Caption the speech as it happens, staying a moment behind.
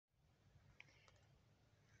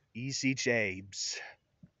Easy James,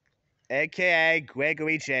 aka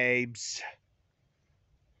Gregory James,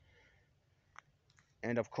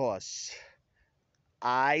 and of course,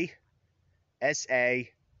 ISAIAH,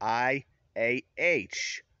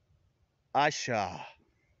 Usher,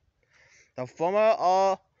 the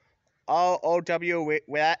former ROW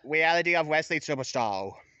reality of wrestling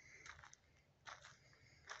superstar.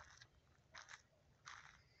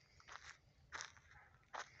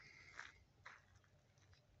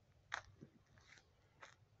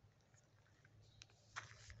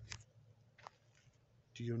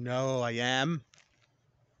 Do you know who I am?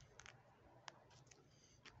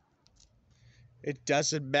 It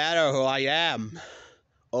doesn't matter who I am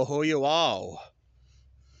or who you are.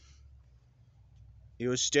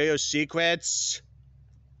 You steal your secrets,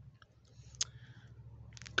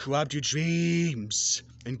 corrupt your dreams,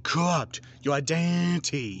 and corrupt your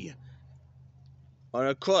identity. And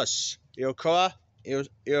of course, you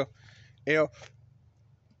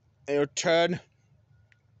turn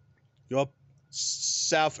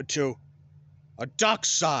yourself into a dark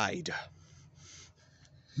side.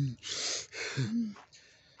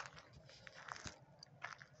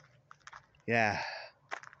 Yeah,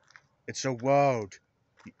 it's a world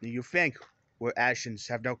you think where actions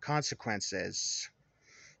have no consequences.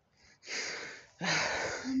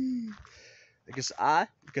 Because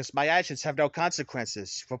my actions have no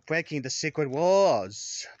consequences for breaking the secret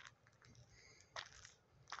wars.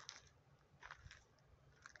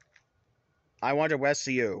 I want to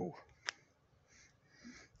rescue you.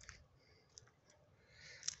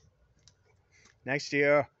 Next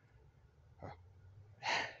year.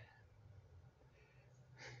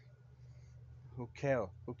 Who cares?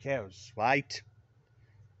 Who cares, right?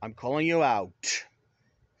 I'm calling you out.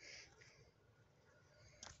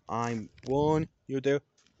 I'm warning you to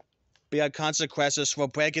be on consequences for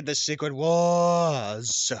breaking the secret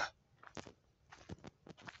wars.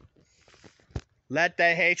 Let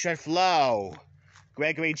the hatred flow,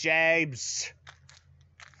 Gregory James.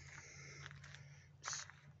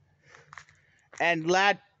 And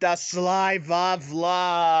let the saliva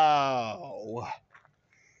flow.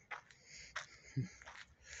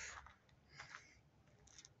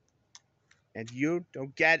 And you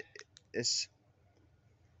don't get this.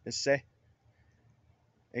 Say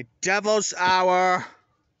a devil's hour.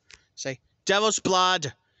 Say devil's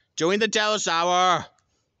blood during the devil's hour.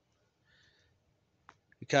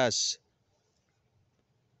 Because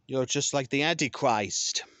you're just like the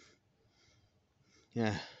Antichrist.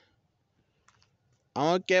 Yeah. I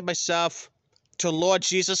want to get myself to Lord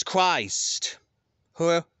Jesus Christ,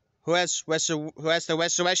 who has the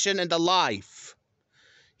resurrection and the life.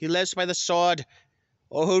 He lives by the sword,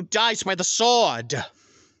 or who dies by the sword.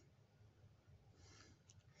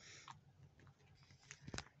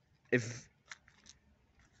 If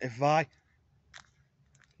I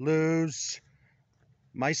lose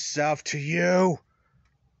myself to you,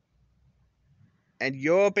 and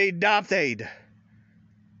you'll be nothing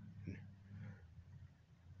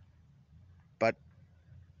but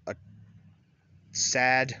a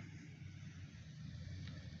sad,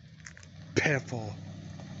 pitiful,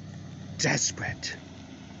 desperate,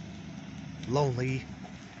 lonely,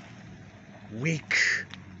 weak,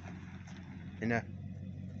 and a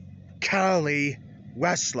cowardly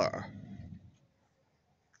wrestler.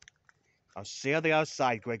 I'll see you on the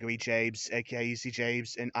outside, Gregory James, aka Izzy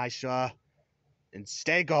James, and Aisha, and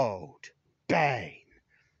stay gold. Bang!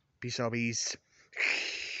 Peace out, bees.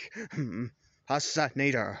 Hassa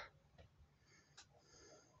Nader.